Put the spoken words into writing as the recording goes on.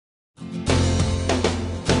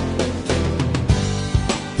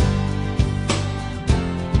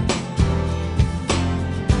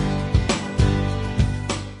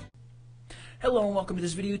and welcome to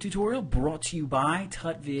this video tutorial brought to you by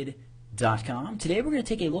tutvid.com. Today we're going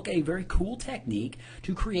to take a look at a very cool technique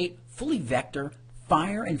to create fully vector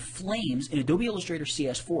fire and flames in Adobe Illustrator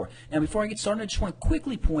CS4. Now before I get started, I just want to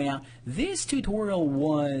quickly point out this tutorial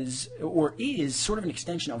was or is sort of an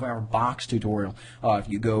extension of our box tutorial. If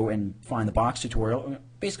you go and find the box tutorial,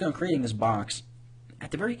 basically on creating this box,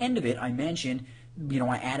 at the very end of it I mentioned,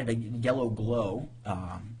 I added a yellow glow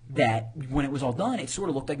that when it was all done, it sort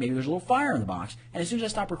of looked like maybe there's a little fire in the box. And as soon as I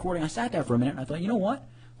stopped recording, I sat there for a minute and I thought, you know what?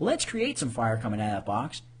 Let's create some fire coming out of that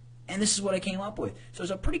box. And this is what I came up with. So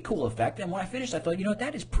it's a pretty cool effect. And when I finished, I thought, you know what?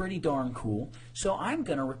 That is pretty darn cool. So I'm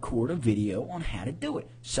going to record a video on how to do it.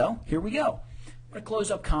 So here we go. I'm going to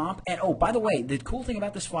close up comp. And oh, by the way, the cool thing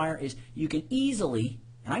about this fire is you can easily,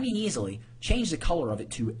 and I mean easily, change the color of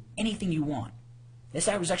it to anything you want. This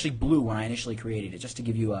was actually blue when I initially created it, just to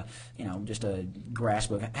give you a, just a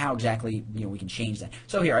grasp of how exactly, we can change that.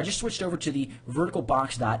 So here, I just switched over to the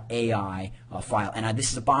verticalbox.ai file, and this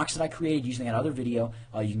is a box that I created using that other video.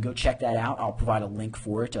 You can go check that out. I'll provide a link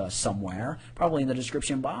for it somewhere, probably in the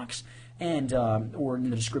description box, and or in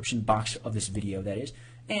the description box of this video, that is.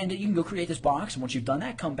 And you can go create this box, and once you've done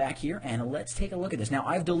that, come back here, and let's take a look at this. Now,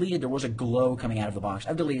 I've deleted, there was a glow coming out of the box.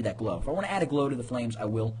 I've deleted that glow. If I want to add a glow to the flames, I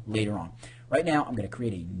will later on. Right now, I'm going to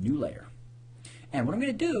create a new layer. And what I'm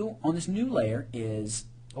going to do on this new layer is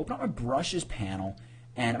open up my brushes panel,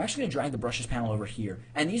 and I'm actually going to drag the brushes panel over here.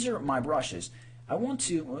 And these are my brushes. I don't want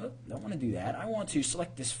to do that. I want to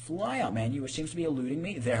select this flyout menu, which seems to be eluding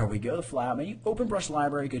me. There we go, the flyout menu. Open brush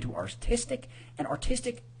library, go to artistic and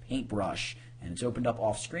artistic paintbrush. And it's opened up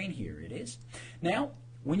off screen. Here it is. Now,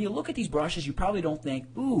 when you look at these brushes, you probably don't think,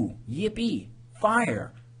 ooh, yippee,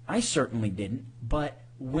 fire. I certainly didn't, but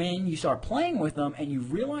when you start playing with them and you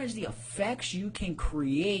realize the effects you can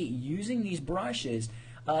create using these brushes,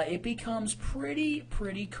 it becomes pretty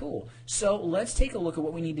cool. So let's take a look at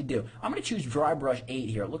what we need to do. I'm going to choose dry brush 8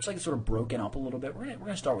 here. It looks like it's sort of broken up a little bit. We're going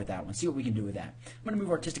to start with that one, see what we can do with that. I'm going to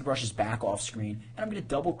move artistic brushes back off screen, and I'm going to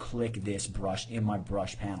double click this brush in my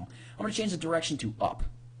brush panel. I'm going to change the direction to up.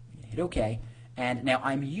 Hit OK. And now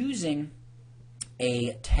I'm using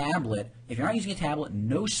a tablet. If you're not using a tablet,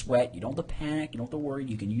 no sweat. You don't have to panic. You don't have to worry.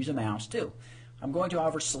 You can use a mouse too. I'm going to,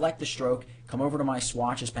 however, select the stroke, come over to my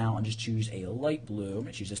swatches panel, and just choose a light blue. I'm going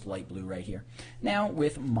to choose this light blue right here. Now,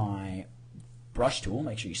 with my brush tool,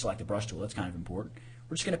 make sure you select the brush tool. That's kind of important.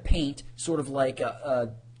 We're just going to paint sort of like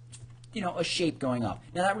a shape going up.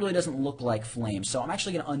 Now, that really doesn't look like flames, so I'm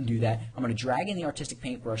actually going to undo that. I'm going to drag in the artistic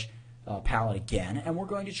paintbrush palette again, and we're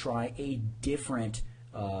going to try a different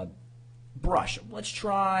brush. Let's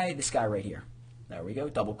try this guy right here. There we go.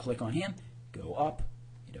 Double click on him. Go up.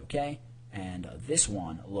 Hit OK. And this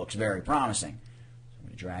one looks very promising. So I'm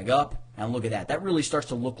going to drag up, and look at that. That really starts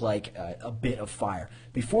to look like a bit of fire.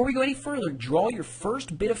 Before we go any further, draw your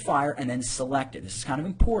first bit of fire and then select it. This is kind of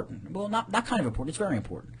important. Well, not kind of important. It's very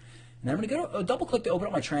important. And then I'm going to go double click to open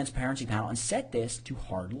up my transparency panel and set this to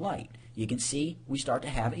hard light. You can see we start to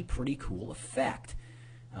have a pretty cool effect.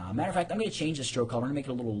 Matter of fact, I'm going to change the stroke color. I'm going to make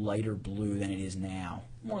it a little lighter blue than it is now.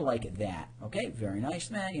 More like that. Okay, very nice.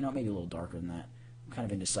 Maybe a little darker than that. Kind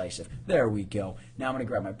of indecisive. There we go. Now I'm going to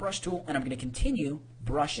grab my brush tool, and I'm going to continue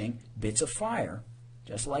brushing bits of fire,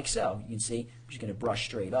 just like so. You can see I'm just going to brush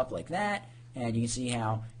straight up like that, and you can see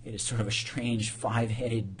how it is sort of a strange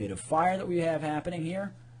 5-headed bit of fire that we have happening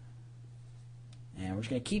here. And we're just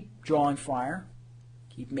going to keep drawing fire,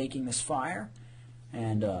 keep making this fire,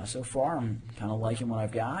 and so far I'm kind of liking what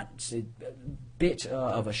I've got. It's a bit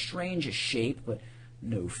of a strange shape, but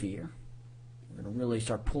no fear. We're going to really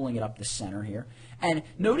start pulling it up the center here. And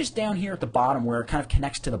notice down here at the bottom where it kind of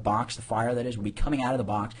connects to the box, the fire that is, will be coming out of the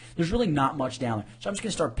box. There's really not much down there. So I'm just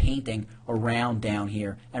going to start painting around down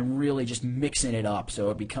here and really just mixing it up so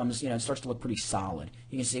it becomes, it starts to look pretty solid.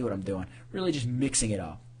 You can see what I'm doing. Really just mixing it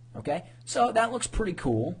up. Okay? So that looks pretty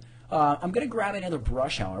cool. I'm going to grab another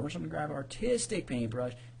brush, however. So I'm going to grab artistic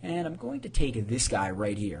paintbrush, and I'm going to take this guy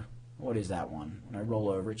right here. What is that one? When I roll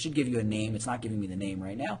over, it should give you a name. It's not giving me the name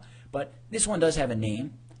right now, but this one does have a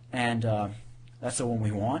name, and that's the one we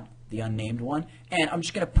want, the unnamed one. And I'm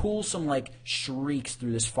just going to pull some streaks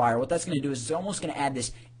through this fire. What that's going to do is it's almost going to add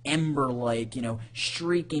this ember-like,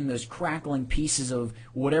 streaking, those crackling pieces of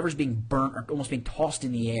whatever's being burnt or almost being tossed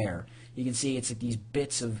in the air. You can see it's like these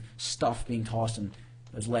bits of stuff being tossed, and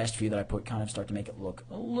those last few that I put kind of start to make it look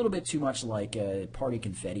a little bit too much like party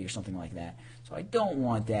confetti or something like that. So I don't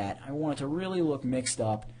want that. I want it to really look mixed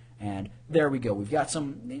up. And there we go. We've got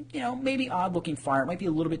some, maybe odd-looking fire. It might be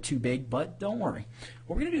a little bit too big, but don't worry.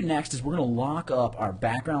 What we're going to do next is we're going to lock up our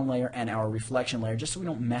background layer and our reflection layer just so we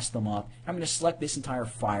don't mess them up. I'm going to select this entire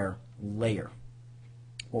fire layer.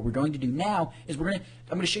 What we're going to do now is I'm going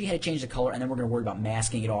to show you how to change the color, and then we're going to worry about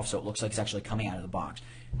masking it off so it looks like it's actually coming out of the box.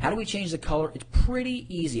 How do we change the color? It's pretty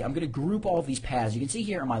easy. I'm going to group all of these paths. You can see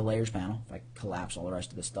here in my layers panel, if I collapse all the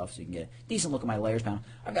rest of this stuff so you can get a decent look at my layers panel,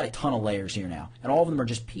 I've got a ton of layers here now, and all of them are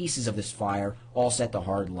just pieces of this fire all set to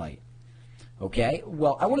hard light. Okay,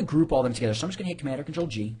 well, I want to group all them together, so I'm just going to hit Command or Control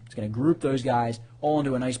G. It's going to group those guys all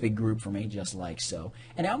into a nice big group for me, just like so.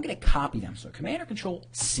 And now I'm going to copy them, so Command or Control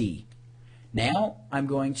C. Now I'm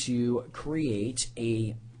going to create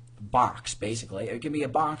a box, basically. It can be a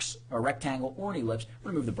box, a rectangle, or an ellipse. I'm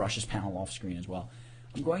going to move the brushes panel off screen as well.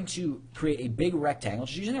 I'm going to create a big rectangle,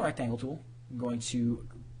 just using the rectangle tool. I'm going to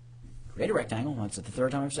create a rectangle. That's the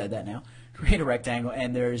third time I've said that now. Create a rectangle,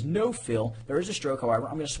 and there is no fill. There is a stroke, however.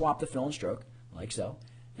 I'm going to swap the fill and stroke, like so.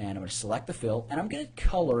 And I'm going to select the fill, and I'm going to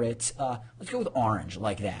color it, let's go with orange,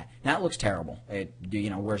 like that. Now it looks terrible.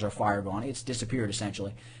 Where's our fire gone? It's disappeared,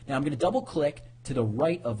 essentially. Now I'm going to double-click to the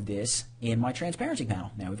right of this in my transparency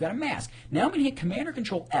panel. Now we've got a mask. Now I'm going to hit Command or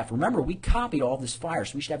Control F. Remember, we copied all this fire,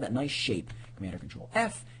 so we should have that nice shape. Command or Control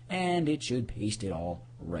F, and it should paste it all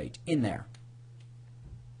right in there.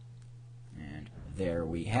 And there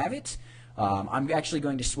we have it. I'm actually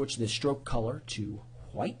going to switch the stroke color to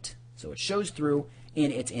white, so it shows through in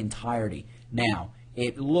its entirety. Now,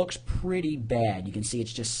 it looks pretty bad. You can see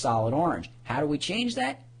it's just solid orange. How do we change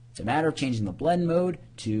that? It's a matter of changing the blend mode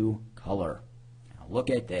to color. Now, look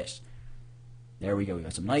at this. There we go. We've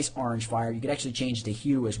got some nice orange fire. You could actually change the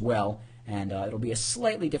hue as well, and it'll be a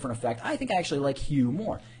slightly different effect. I think I actually like hue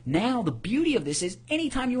more. Now, the beauty of this is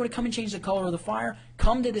anytime you want to come and change the color of the fire,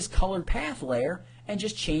 come to this colored path layer and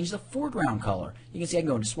just change the foreground color. You can see I can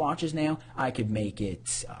go into swatches now. I could make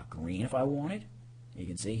it green if I wanted. You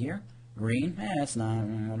can see here, green, that's not,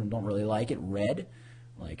 I don't really like it. Red,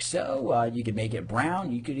 like so. You could make it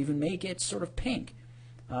brown. You could even make it sort of pink.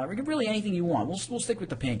 Really anything you want. We'll stick with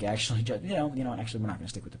the pink, actually. Actually, we're not going to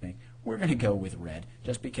stick with the pink. We're going to go with red,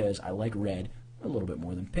 just because I like red a little bit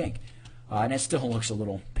more than pink. And it still looks a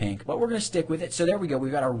little pink, but we're going to stick with it. So there we go.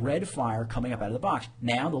 We've got our red fire coming up out of the box.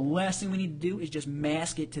 Now, the last thing we need to do is just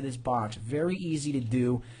mask it to this box. Very easy to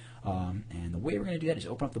do. And the way we're going to do that is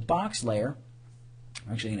open up the box layer.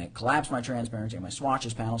 I'm actually going to collapse my transparency on my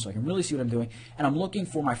swatches panel so I can really see what I'm doing. And I'm looking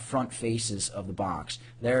for my front faces of the box.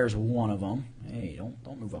 There's one of them. Hey,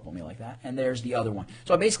 don't move up on me like that. And there's the other one.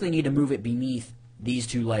 So I basically need to move it beneath these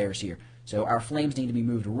two layers here. So our flames need to be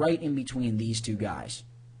moved right in between these two guys.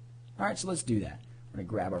 All right, so let's do that. We're going to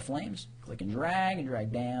grab our flames, click and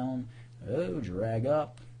drag down, drag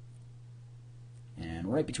up,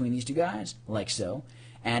 and right between these two guys, like so.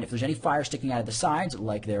 And if there's any fire sticking out of the sides,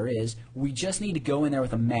 like there is, we just need to go in there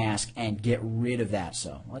with a mask and get rid of that.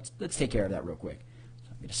 So let's take care of that real quick. So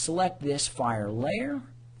I'm going to select this fire layer,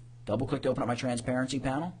 double-click to open up my transparency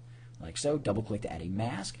panel, like so, double-click to add a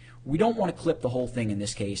mask. We don't want to clip the whole thing in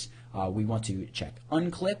this case. We want to check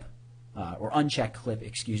unclip, or uncheck clip,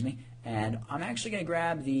 excuse me. And I'm actually going to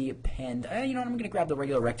grab the pen. I'm going to grab the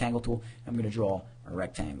regular rectangle tool. I'm going to draw a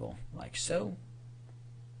rectangle like so.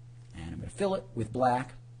 And I'm going to fill it with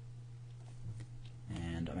black.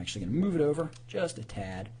 And I'm actually going to move it over just a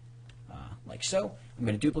tad, like so. I'm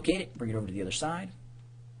going to duplicate it, bring it over to the other side.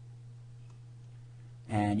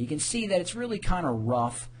 And you can see that it's really kind of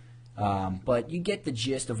rough, but you get the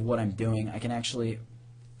gist of what I'm doing. I can actually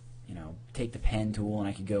take the pen tool and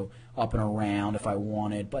I could go up and around if I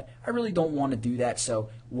wanted, but I really don't want to do that. So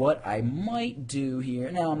what I might do here,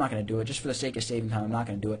 no, I'm not going to do it. Just for the sake of saving time, I'm not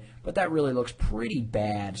going to do it, but that really looks pretty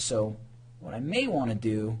bad. So what I may want to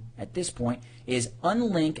do at this point is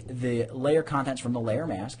unlink the layer contents from the layer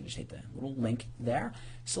mask. Just hit the little link there,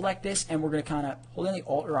 select this, and we're going to kind of hold down the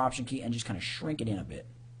Alt or Option key and just kind of shrink it in a bit.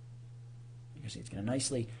 You can see it's going to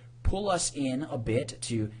nicely pull us in a bit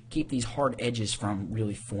to keep these hard edges from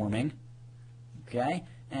really forming. Okay,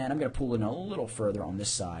 and I'm going to pull in a little further on this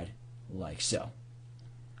side, like so.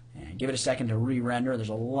 And give it a second to re-render. There's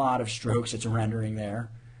a lot of strokes it's rendering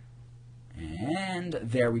there. And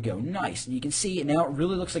there we go. Nice. And you can see now it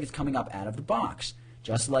really looks like it's coming up out of the box,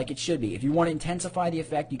 just like it should be. If you want to intensify the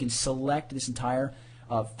effect, you can select this entire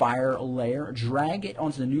fire layer, drag it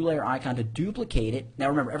onto the new layer icon to duplicate it. Now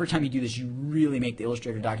remember, every time you do this, you really make the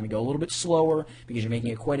Illustrator document go a little bit slower because you're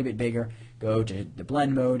making it quite a bit bigger. Go to the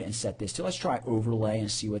blend mode and set this to, let's try overlay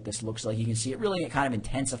and see what this looks like. You can see it kind of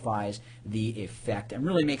intensifies the effect and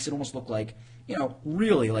really makes it almost look like,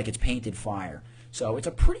 really like it's painted fire. So it's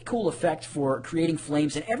a pretty cool effect for creating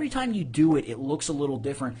flames, and every time you do it, it looks a little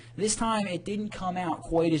different. This time, it didn't come out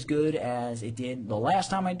quite as good as it did the last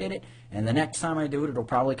time I did it, and the next time I do it, it'll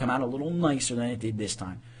probably come out a little nicer than it did this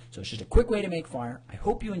time. So it's just a quick way to make fire. I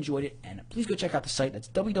hope you enjoyed it, and please go check out the site. That's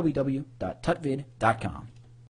www.tutvid.com.